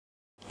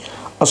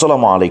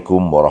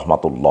Assalamualaikum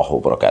warahmatullahi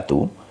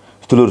wabarakatuh.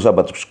 Sedulur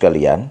sahabat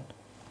sekalian,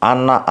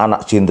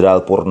 anak-anak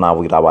Jenderal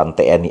Purnawirawan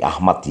TNI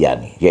Ahmad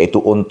Yani,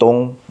 yaitu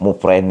Untung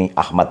Mufreni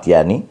A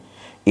Yani,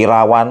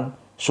 Irawan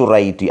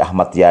Suraeddy A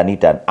Yani,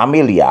 dan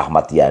Amelia A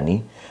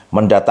Yani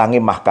mendatangi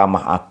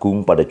Mahkamah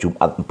Agung pada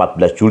Jumat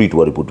 14 Juli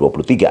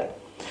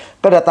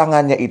 2023.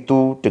 Kedatangannya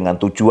itu dengan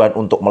tujuan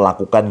untuk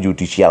melakukan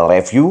judicial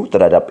review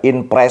terhadap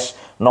Inpres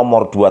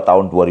Nomor 2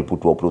 tahun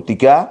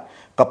 2023,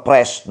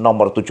 Keppres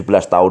Nomor 17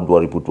 tahun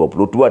 2022,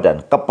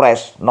 dan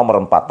Keppres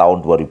Nomor 4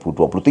 tahun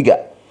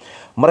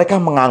 2023. Mereka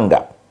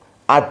menganggap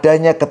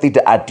adanya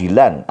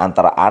ketidakadilan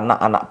antara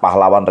anak-anak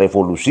pahlawan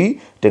revolusi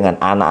dengan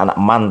anak-anak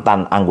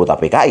mantan anggota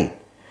PKI.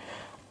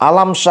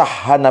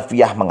 Alamsyah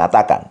Hanafiah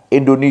mengatakan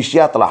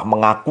Indonesia telah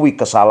mengakui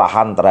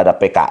kesalahan terhadap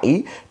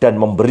PKI dan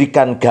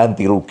memberikan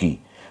ganti rugi.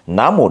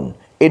 Namun,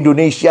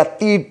 Indonesia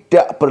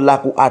tidak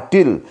berlaku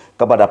adil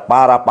kepada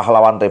para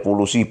pahlawan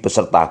revolusi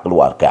beserta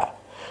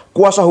keluarga.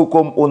 Kuasa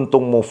hukum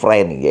Untung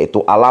Mufreni, yaitu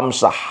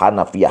Alamsyah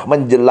Hanafiah,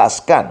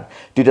 menjelaskan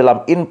di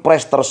dalam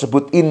Inpres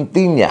tersebut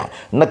intinya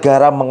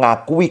negara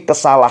mengakui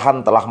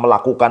kesalahan telah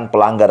melakukan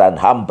pelanggaran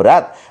HAM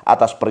berat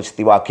atas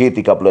peristiwa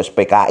G30S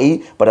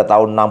PKI pada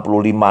tahun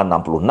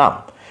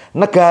 65-66.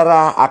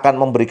 Negara akan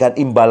memberikan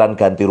imbalan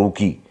ganti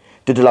rugi.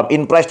 Di dalam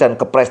Inpres dan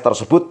Keppres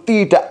tersebut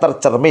tidak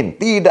tercermin,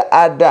 tidak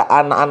ada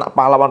anak-anak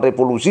pahlawan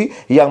revolusi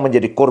yang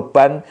menjadi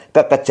korban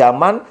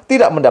kekejaman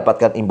tidak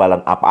mendapatkan imbalan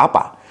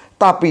apa-apa.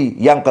 Tapi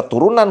yang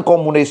keturunan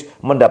komunis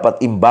mendapat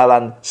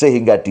imbalan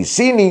sehingga di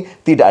sini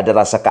tidak ada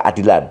rasa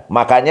keadilan.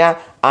 Makanya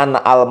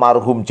anak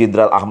almarhum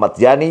Jenderal Ahmad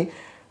Yani,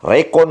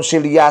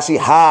 rekonsiliasi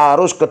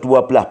harus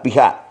kedua belah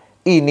pihak.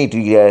 Ini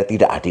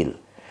tidak adil.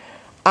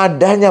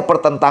 Adanya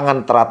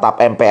pertentangan terhadap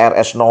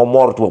Inpres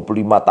Nomor 25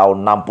 tahun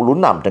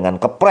 66 dengan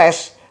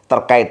Keppres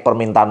terkait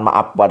permintaan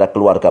maaf pada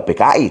keluarga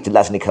PKI.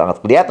 Jelas ini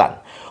sangat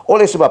kelihatan.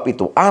 Oleh sebab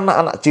itu,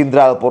 anak-anak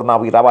Jenderal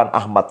Purnawirawan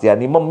Ahmad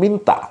Yani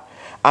meminta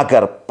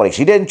agar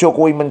Presiden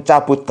Jokowi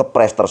mencabut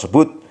Keppres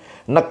tersebut.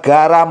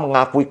 Negara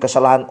mengakui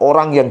kesalahan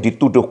orang yang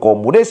dituduh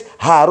komunis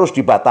harus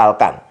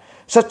dibatalkan.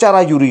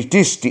 Secara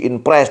yuridis di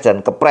Inpres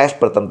dan Keppres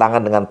bertentangan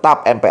dengan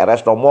TAP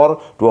Inpres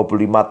Nomor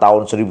 25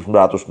 tahun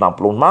 1966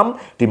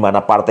 di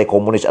mana partai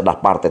komunis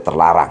adalah partai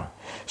terlarang.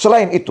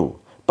 Selain itu,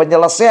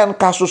 penyelesaian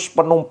kasus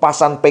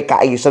penumpasan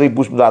PKI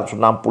 1965-1966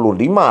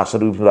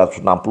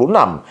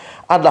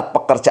 adalah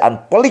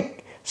pekerjaan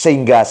pelik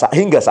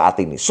hingga saat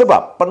ini.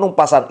 Sebab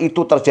penumpasan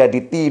itu terjadi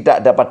tidak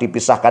dapat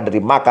dipisahkan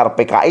dari makar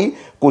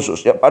PKI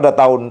khususnya pada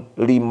tahun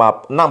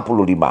 65.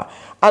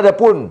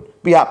 Adapun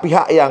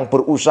pihak-pihak yang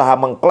berusaha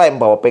mengklaim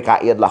bahwa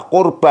PKI adalah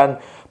korban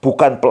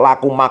bukan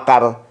pelaku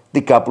makar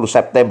 30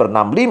 September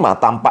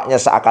 65 tampaknya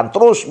seakan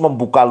terus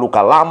membuka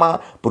luka lama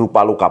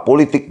berupa luka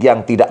politik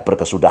yang tidak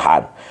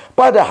berkesudahan.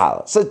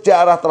 Padahal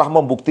sejarah telah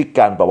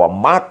membuktikan bahwa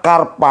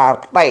makar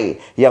partai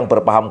yang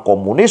berpaham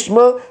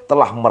komunisme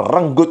telah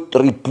merenggut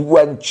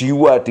ribuan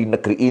jiwa di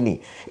negeri ini.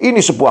 Ini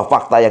sebuah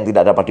fakta yang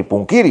tidak dapat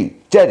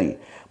dipungkiri. Jadi,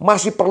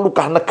 masih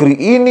perlukah negeri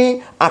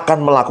ini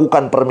akan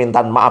melakukan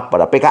permintaan maaf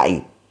pada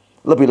PKI?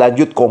 Lebih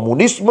lanjut,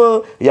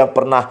 komunisme yang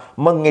pernah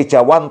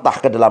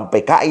mengejawantah ke dalam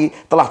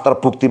PKI telah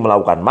terbukti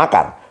melakukan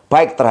makar,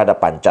 baik terhadap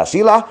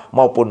Pancasila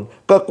maupun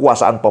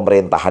kekuasaan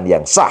pemerintahan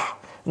yang sah.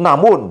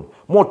 Namun,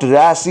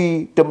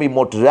 moderasi demi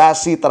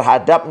moderasi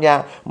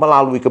terhadapnya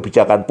melalui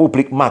kebijakan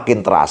publik makin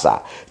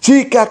terasa.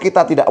 Jika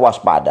kita tidak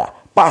waspada,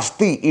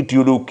 pasti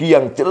ideologi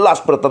yang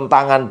jelas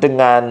bertentangan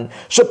dengan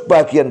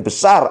sebagian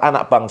besar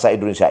anak bangsa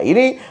Indonesia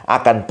ini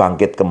akan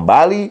bangkit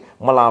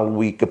kembali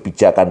melalui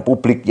kebijakan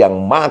publik yang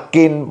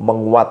makin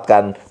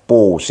menguatkan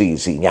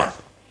posisinya.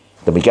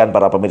 Demikian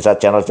para pemirsa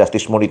channel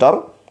Justice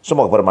Monitor.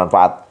 Semoga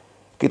bermanfaat.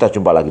 Kita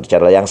jumpa lagi di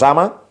channel yang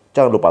sama.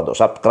 Jangan lupa untuk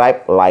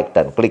subscribe, like,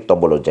 dan klik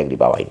tombol lonceng di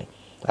bawah ini.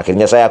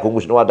 Akhirnya saya Agung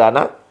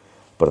Wisnuwardana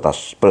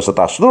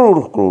berserta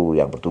seluruh kru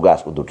yang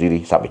bertugas untuk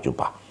diri. Sampai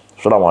jumpa.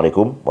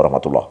 Assalamualaikum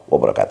warahmatullahi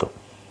wabarakatuh.